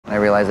I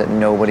realized that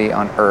nobody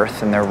on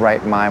Earth in their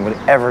right mind would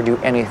ever do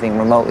anything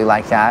remotely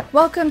like that.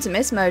 Welcome to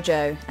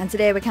MsMojo, and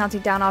today we're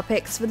counting down our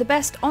picks for the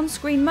best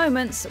on-screen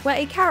moments where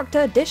a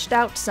character dished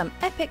out some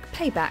epic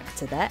payback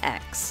to their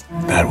ex.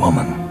 That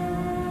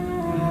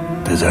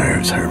woman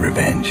deserves her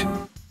revenge.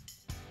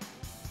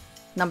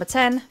 Number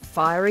 10,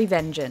 Fiery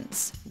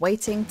Vengeance,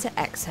 Waiting to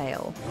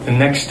Exhale. The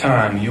next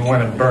time you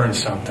want to burn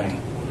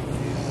something,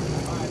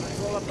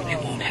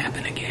 It won't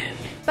happen again.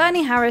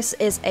 Bernie Harris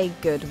is a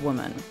good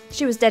woman.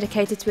 She was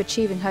dedicated to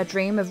achieving her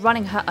dream of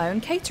running her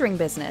own catering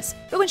business,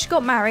 but when she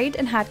got married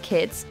and had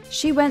kids,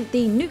 she went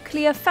the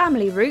nuclear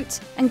family route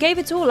and gave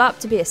it all up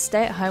to be a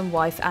stay-at-home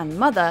wife and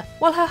mother,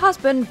 while her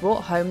husband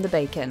brought home the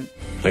bacon.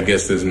 I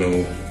guess there's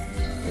no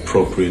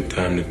appropriate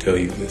time to tell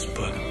you this,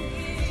 but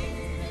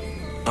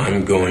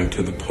I'm going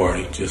to the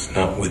party, just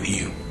not with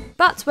you.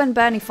 But when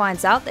Bernie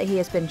finds out that he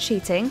has been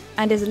cheating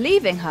and is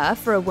leaving her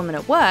for a woman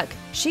at work,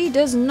 she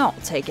does not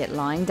take it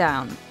lying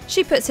down.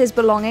 She puts his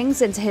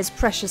belongings into his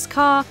precious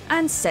car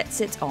and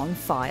sets it on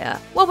fire.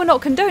 While we're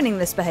not condoning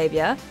this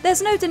behaviour,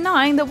 there's no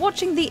denying that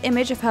watching the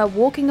image of her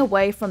walking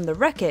away from the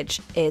wreckage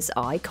is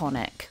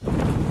iconic.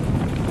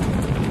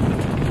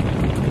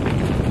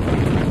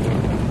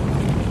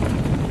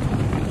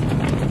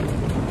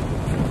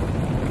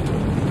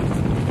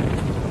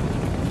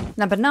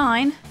 Number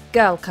 9,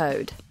 Girl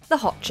Code, the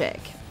hot chick.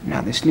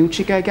 Now this new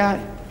chick I got,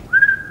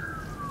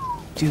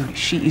 dude,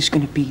 she is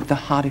gonna be the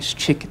hottest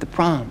chick at the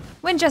prom.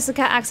 When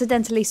Jessica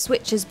accidentally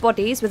switches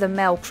bodies with a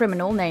male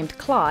criminal named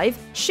Clive,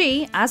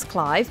 she, as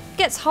Clive,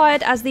 gets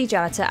hired as the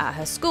janitor at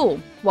her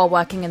school. While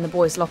working in the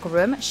boys' locker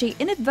room, she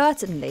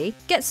inadvertently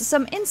gets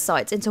some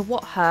insight into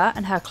what her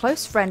and her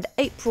close friend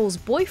April's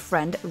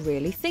boyfriend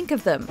really think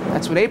of them.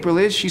 That's what April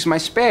is, she's my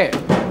spare.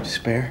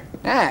 Spare?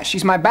 Yeah,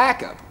 she's my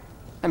backup.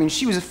 I mean,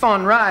 she was a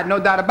fun ride, no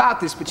doubt about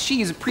this, but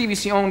she is a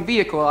previously owned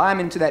vehicle. I'm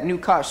into that new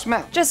car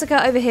smell.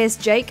 Jessica overhears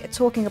Jake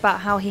talking about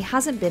how he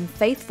hasn't been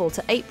faithful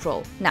to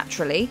April.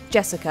 Naturally,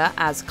 Jessica,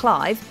 as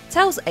Clive,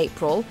 tells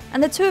April,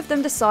 and the two of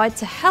them decide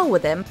to hell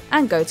with him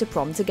and go to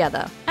prom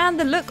together. And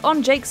the look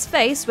on Jake's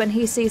face when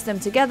he sees them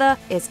together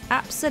is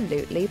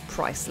absolutely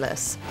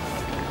priceless.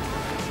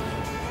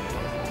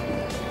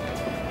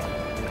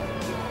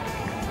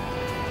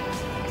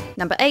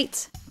 Number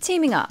 8,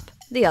 Teaming Up,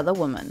 the Other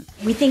Woman.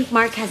 We think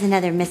Mark has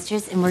another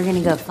mistress and we're gonna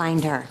go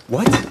find her.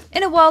 What?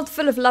 In a world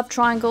full of love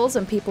triangles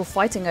and people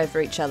fighting over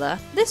each other,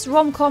 this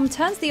rom-com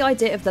turns the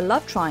idea of the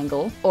love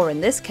triangle, or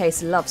in this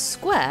case love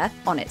square,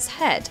 on its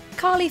head.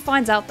 Carly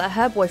finds out that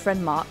her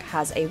boyfriend Mark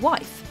has a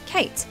wife,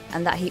 Kate,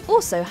 and that he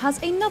also has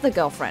another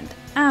girlfriend,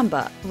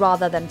 Amber.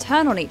 Rather than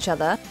turn on each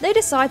other, they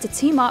decide to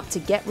team up to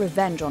get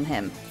revenge on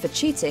him for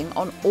cheating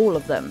on all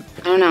of them.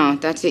 I don't know,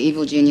 that's your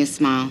evil genius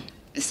smile.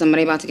 Is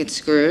somebody about to get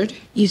screwed?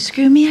 You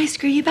screw me, I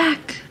screw you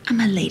back. I'm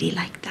a lady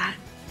like that.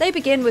 They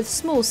begin with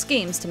small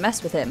schemes to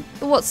mess with him,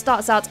 but what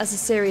starts out as a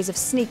series of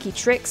sneaky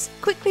tricks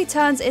quickly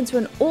turns into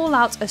an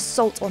all-out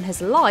assault on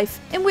his life,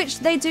 in which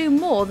they do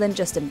more than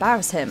just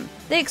embarrass him.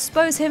 They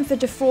expose him for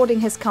defrauding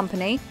his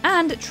company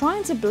and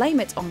trying to blame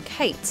it on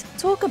Kate.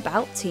 Talk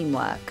about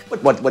teamwork.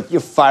 What,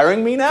 you're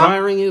firing me now?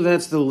 Firing you,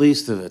 that's the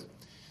least of it.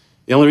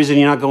 The only reason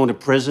you're not going to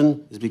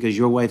prison is because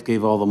your wife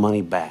gave all the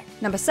money back.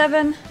 Number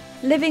 7,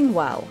 Living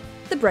Well,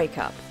 the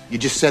Breakup. You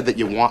just said that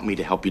you want me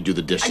to help you do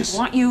the dishes. I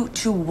want you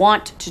to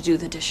want to do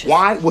the dishes.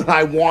 Why would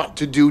I want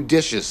to do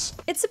dishes?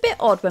 It's a bit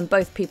odd when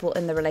both people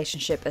in the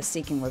relationship are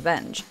seeking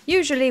revenge.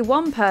 Usually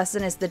one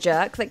person is the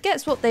jerk that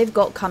gets what they've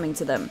got coming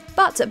to them.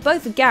 But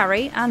both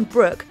Gary and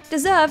Brooke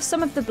deserve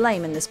some of the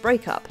blame in this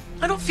breakup.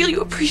 I don't feel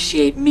you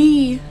appreciate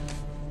me.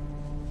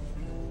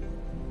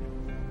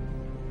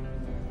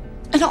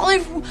 And all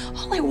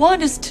I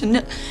want is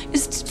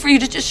for you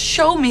to just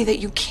show me that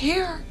you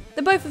care.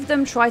 The both of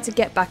them try to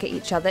get back at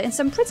each other in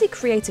some pretty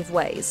creative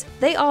ways.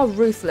 They are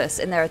ruthless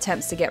in their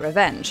attempts to get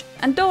revenge,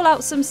 and dole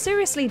out some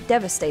seriously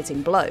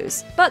devastating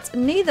blows. But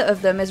neither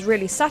of them is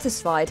really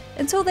satisfied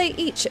until they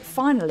each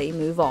finally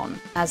move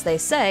on. As they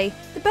say,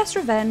 the best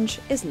revenge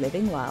is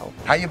living well.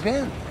 How you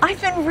been?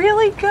 I've been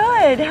really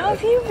good. How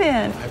have you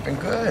been? I've been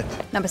good.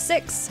 Number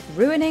 6,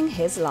 Ruining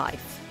His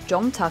Life.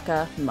 John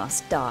Tucker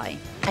Must Die.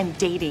 I'm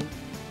dating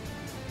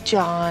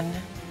John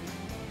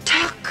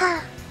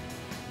Tucker.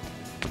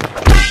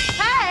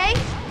 Hey!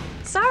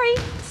 Sorry,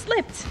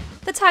 slipped.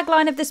 The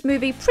tagline of this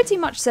movie pretty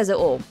much says it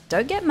all.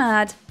 Don't get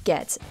mad,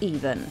 get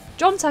even.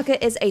 John Tucker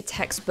is a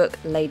textbook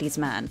ladies'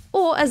 man,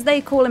 or as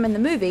they call him in the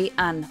movie,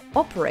 an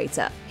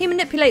operator. He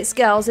manipulates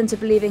girls into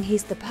believing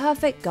he's the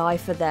perfect guy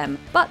for them,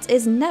 but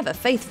is never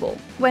faithful.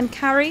 When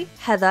Carrie,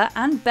 Heather,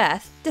 and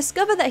Beth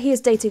discover that he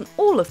is dating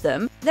all of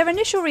them, their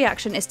initial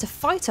reaction is to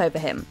fight over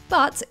him.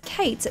 But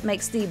Kate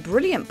makes the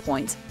brilliant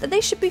point that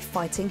they should be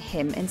fighting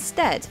him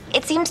instead.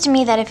 It seems to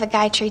me that if a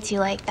guy treats you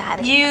like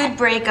that, You'd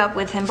break up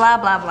with him, blah,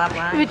 blah, blah,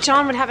 blah. But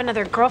John would have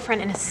another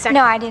girlfriend in a second.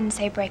 No, I didn't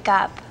say break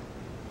up.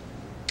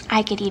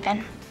 I get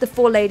even. The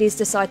four ladies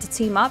decide to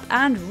team up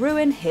and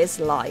ruin his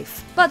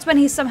life. But when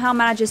he somehow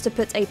manages to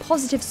put a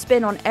positive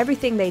spin on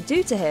everything they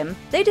do to him,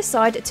 they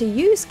decide to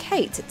use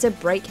Kate to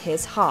break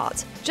his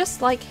heart,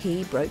 just like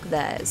he broke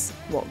theirs.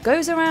 What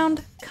goes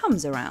around,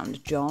 comes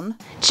around, John.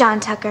 John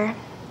Tucker,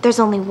 there's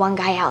only one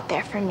guy out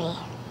there for me.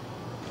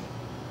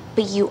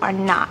 But you are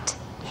not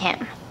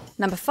him.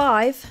 Number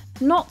 5,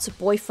 not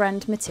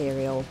boyfriend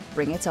material.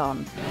 Bring it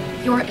on.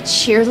 You're a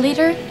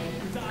cheerleader?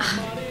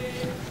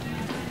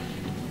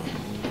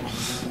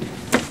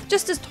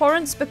 Just as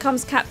Torrance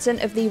becomes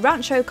captain of the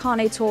Rancho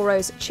Carne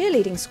Toros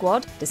cheerleading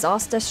squad,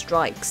 disaster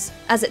strikes.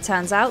 As it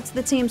turns out,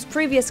 the team's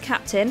previous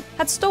captain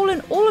had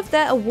stolen all of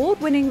their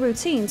award-winning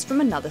routines from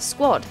another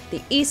squad,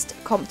 the East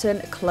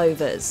Compton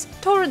Clovers.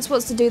 Torrance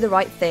wants to do the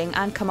right thing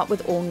and come up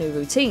with all new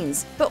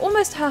routines, but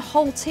almost her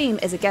whole team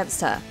is against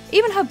her.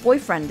 Even her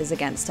boyfriend is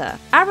against her.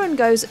 Aaron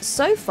goes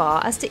so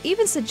far as to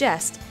even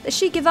suggest that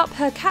she give up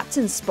her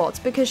captain's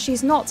spot because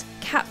she's not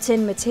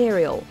captain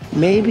material.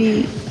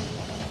 Maybe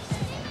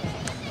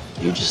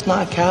you're just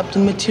not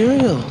captain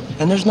material,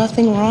 and there's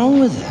nothing wrong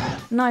with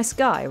that. Nice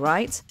guy,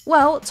 right?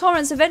 Well,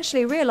 Torrance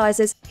eventually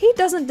realizes he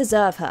doesn't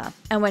deserve her,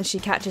 and when she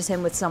catches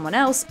him with someone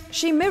else,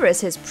 she mirrors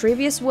his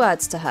previous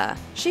words to her.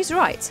 She's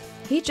right,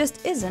 he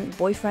just isn't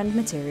boyfriend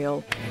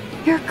material.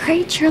 You're a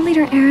great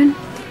cheerleader, Aaron.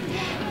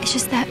 It's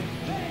just that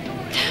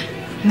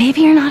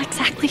maybe you're not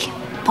exactly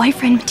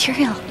boyfriend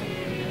material.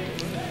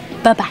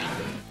 Bye-bye.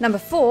 Number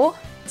 4,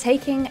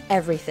 taking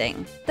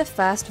everything. The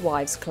First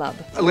Wives Club.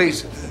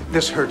 Elise,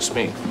 this hurts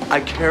me. I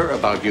care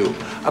about you,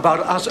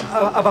 about us,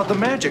 about the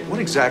magic. What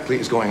exactly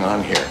is going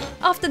on here?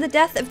 After the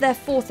death of their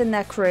fourth in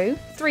their crew,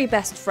 3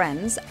 best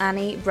friends,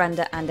 Annie,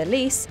 Brenda and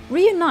Elise,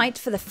 reunite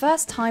for the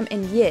first time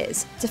in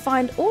years to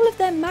find all of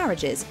their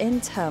marriages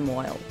in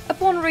turmoil.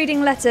 Upon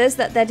reading letters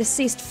that their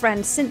deceased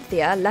friend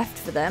Cynthia left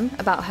for them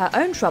about her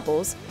own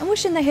troubles and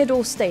wishing they had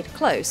all stayed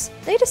close,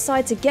 they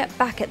decide to get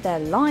back at their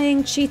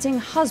lying, cheating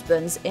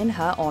husbands in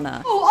her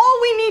honor. Oh,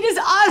 all we need is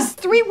us,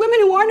 3 women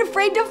who aren't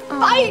afraid to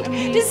fight,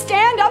 to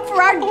stand up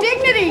for our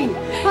dignity,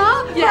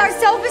 huh? For our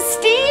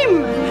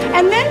self-esteem,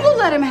 and then we'll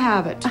let him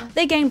have it.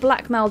 They gain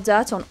blackmail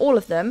dirt on all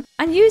of them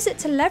and use it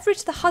to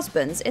leverage the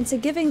husbands into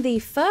giving the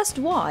first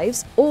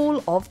wives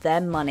all of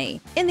their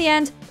money. In the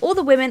end, all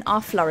the women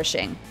are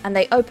flourishing, and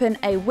they open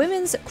a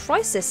women's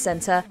crisis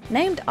center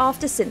named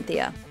after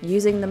Cynthia,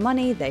 using the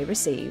money they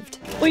received.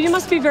 Well, you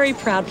must be very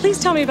proud. Please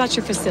tell me about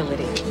your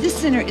facility. This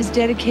center is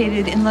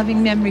dedicated in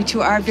loving memory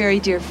to our very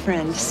dear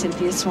friend,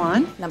 Cynthia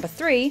Swan. Number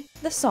 3,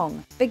 the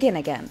song Begin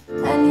Again.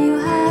 And you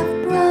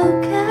have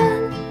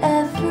broken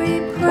every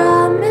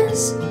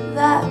promise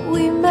that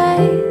we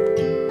made,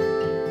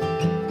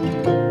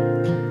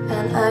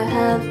 and I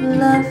have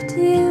loved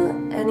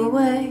you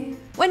anyway.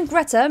 When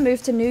Greta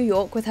moved to New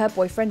York with her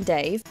boyfriend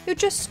Dave, who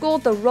just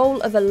scored the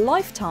role of a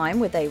lifetime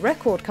with a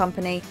record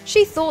company,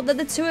 she thought that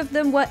the two of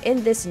them were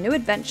in this new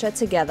adventure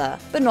together.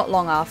 But not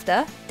long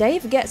after,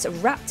 Dave gets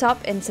wrapped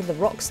up into the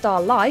rock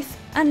star life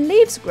and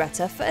leaves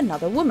Greta for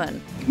another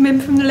woman. Mim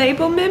from the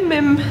label,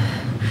 Mim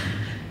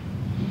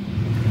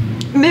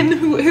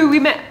who we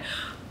met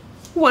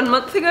 1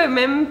 month ago,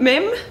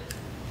 Mim.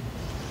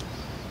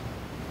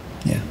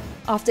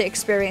 After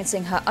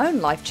experiencing her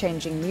own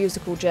life-changing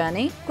musical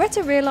journey,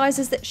 Greta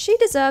realizes that she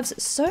deserves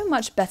so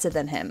much better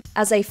than him.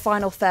 As a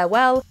final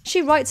farewell,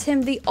 she writes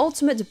him the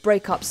ultimate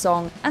breakup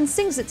song and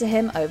sings it to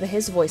him over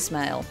his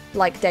voicemail.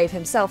 Like Dave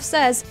himself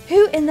says,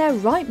 who in their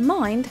right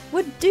mind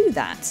would do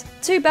that?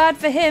 Too bad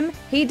for him,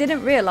 he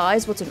didn't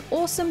realize what an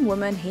awesome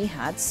woman he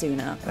had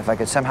sooner. If I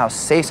could somehow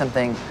say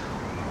something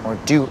or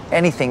do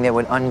anything that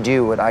would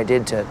undo what I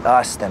did to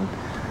us, then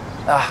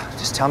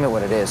just tell me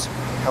what it is.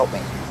 Help me.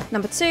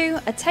 Number 2,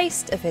 a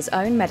taste of his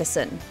own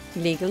medicine.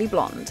 Legally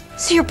Blonde.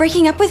 So you're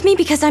breaking up with me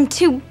because I'm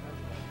too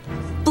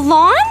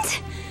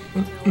blonde?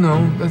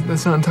 No,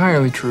 that's not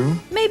entirely true.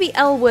 Maybe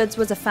Elle Woods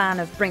was a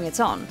fan of Bring It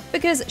On,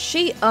 because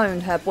she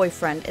owned her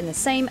boyfriend in the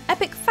same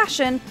epic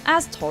fashion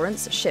as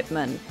Torrance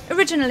Shipman.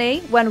 Originally,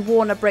 when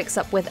Warner breaks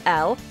up with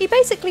Elle, he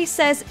basically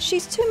says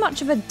she's too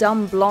much of a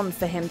dumb blonde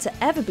for him to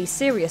ever be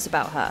serious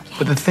about her.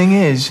 But the thing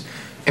is,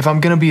 if I'm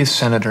gonna be a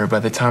senator by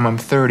the time I'm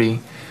 30,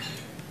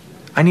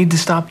 I need to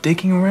stop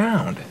dicking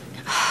around.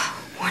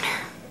 Warner,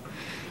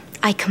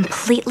 I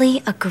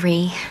completely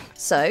agree.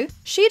 So,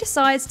 she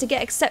decides to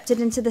get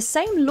accepted into the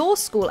same law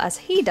school as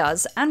he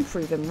does and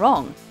prove him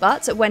wrong.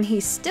 But when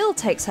he still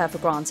takes her for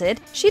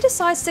granted, she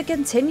decides to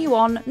continue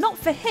on not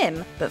for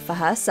him, but for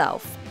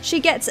herself.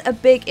 She gets a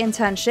big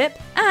internship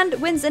and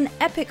wins an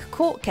epic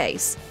court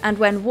case. And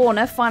when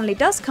Warner finally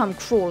does come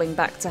crawling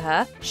back to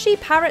her, she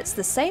parrots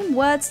the same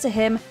words to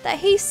him that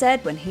he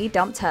said when he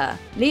dumped her,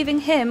 leaving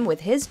him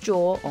with his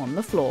jaw on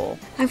the floor.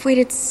 I've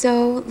waited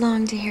so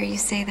long to hear you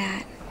say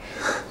that.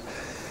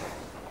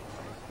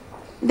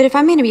 But if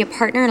I'm going to be a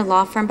partner in a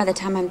law firm by the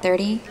time I'm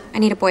 30, I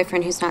need a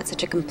boyfriend who's not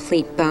such a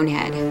complete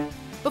bonehead.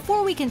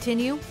 Before we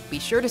continue, be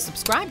sure to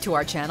subscribe to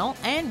our channel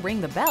and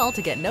ring the bell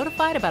to get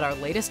notified about our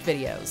latest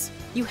videos.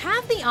 You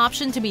have the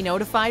option to be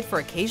notified for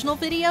occasional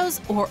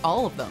videos or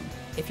all of them.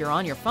 If you're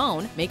on your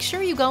phone, make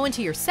sure you go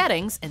into your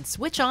settings and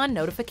switch on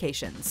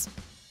notifications.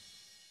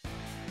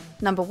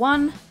 Number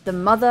 1, the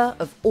mother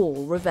of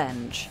all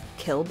revenge,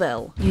 Kill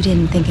Bill. You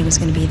didn't think it was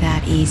going to be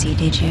that easy,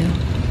 did you?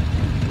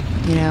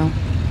 You know,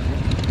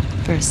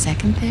 for a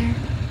second there?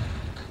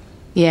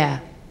 Yeah,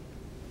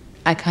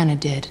 I kind of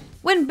did.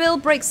 When Bill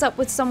breaks up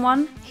with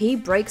someone, he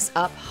breaks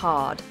up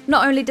hard.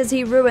 Not only does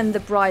he ruin the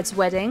bride's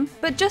wedding,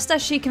 but just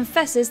as she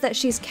confesses that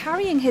she's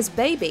carrying his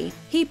baby,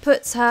 he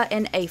puts her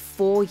in a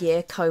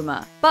 4-year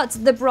coma. But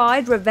the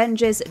bride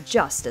revenges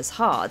just as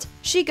hard.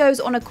 She goes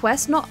on a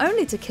quest not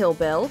only to kill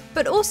Bill,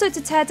 but also to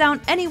tear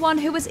down anyone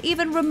who was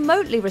even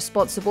remotely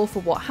responsible for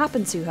what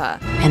happened to her.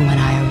 And when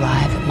I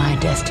arrive at my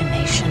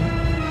destination,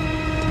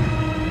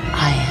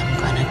 I am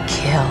gonna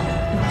kill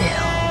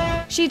Bill.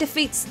 She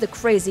defeats the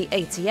crazy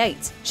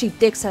 88, she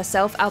digs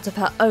herself out of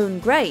her own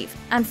grave,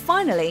 and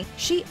finally,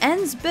 she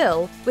ends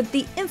Bill with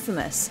the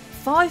infamous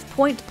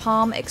 5-point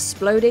palm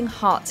exploding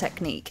heart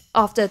technique.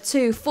 After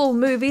 2 full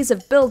movies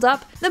of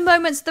build-up, the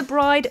moment the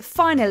bride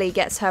finally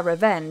gets her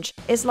revenge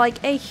is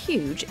like a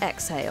huge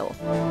exhale.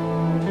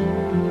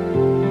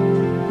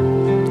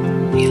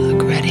 You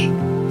look ready.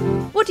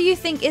 What do you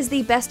think is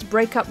the best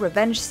breakup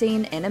revenge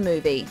scene in a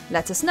movie?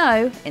 Let us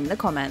know in the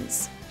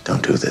comments.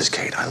 Don't do this,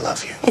 Kate. I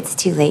love you. It's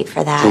too late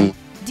for that.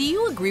 Do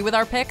you agree with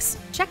our picks?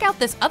 Check out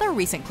this other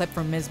recent clip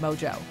from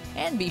MsMojo.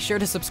 And be sure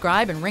to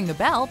subscribe and ring the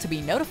bell to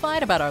be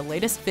notified about our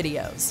latest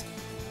videos.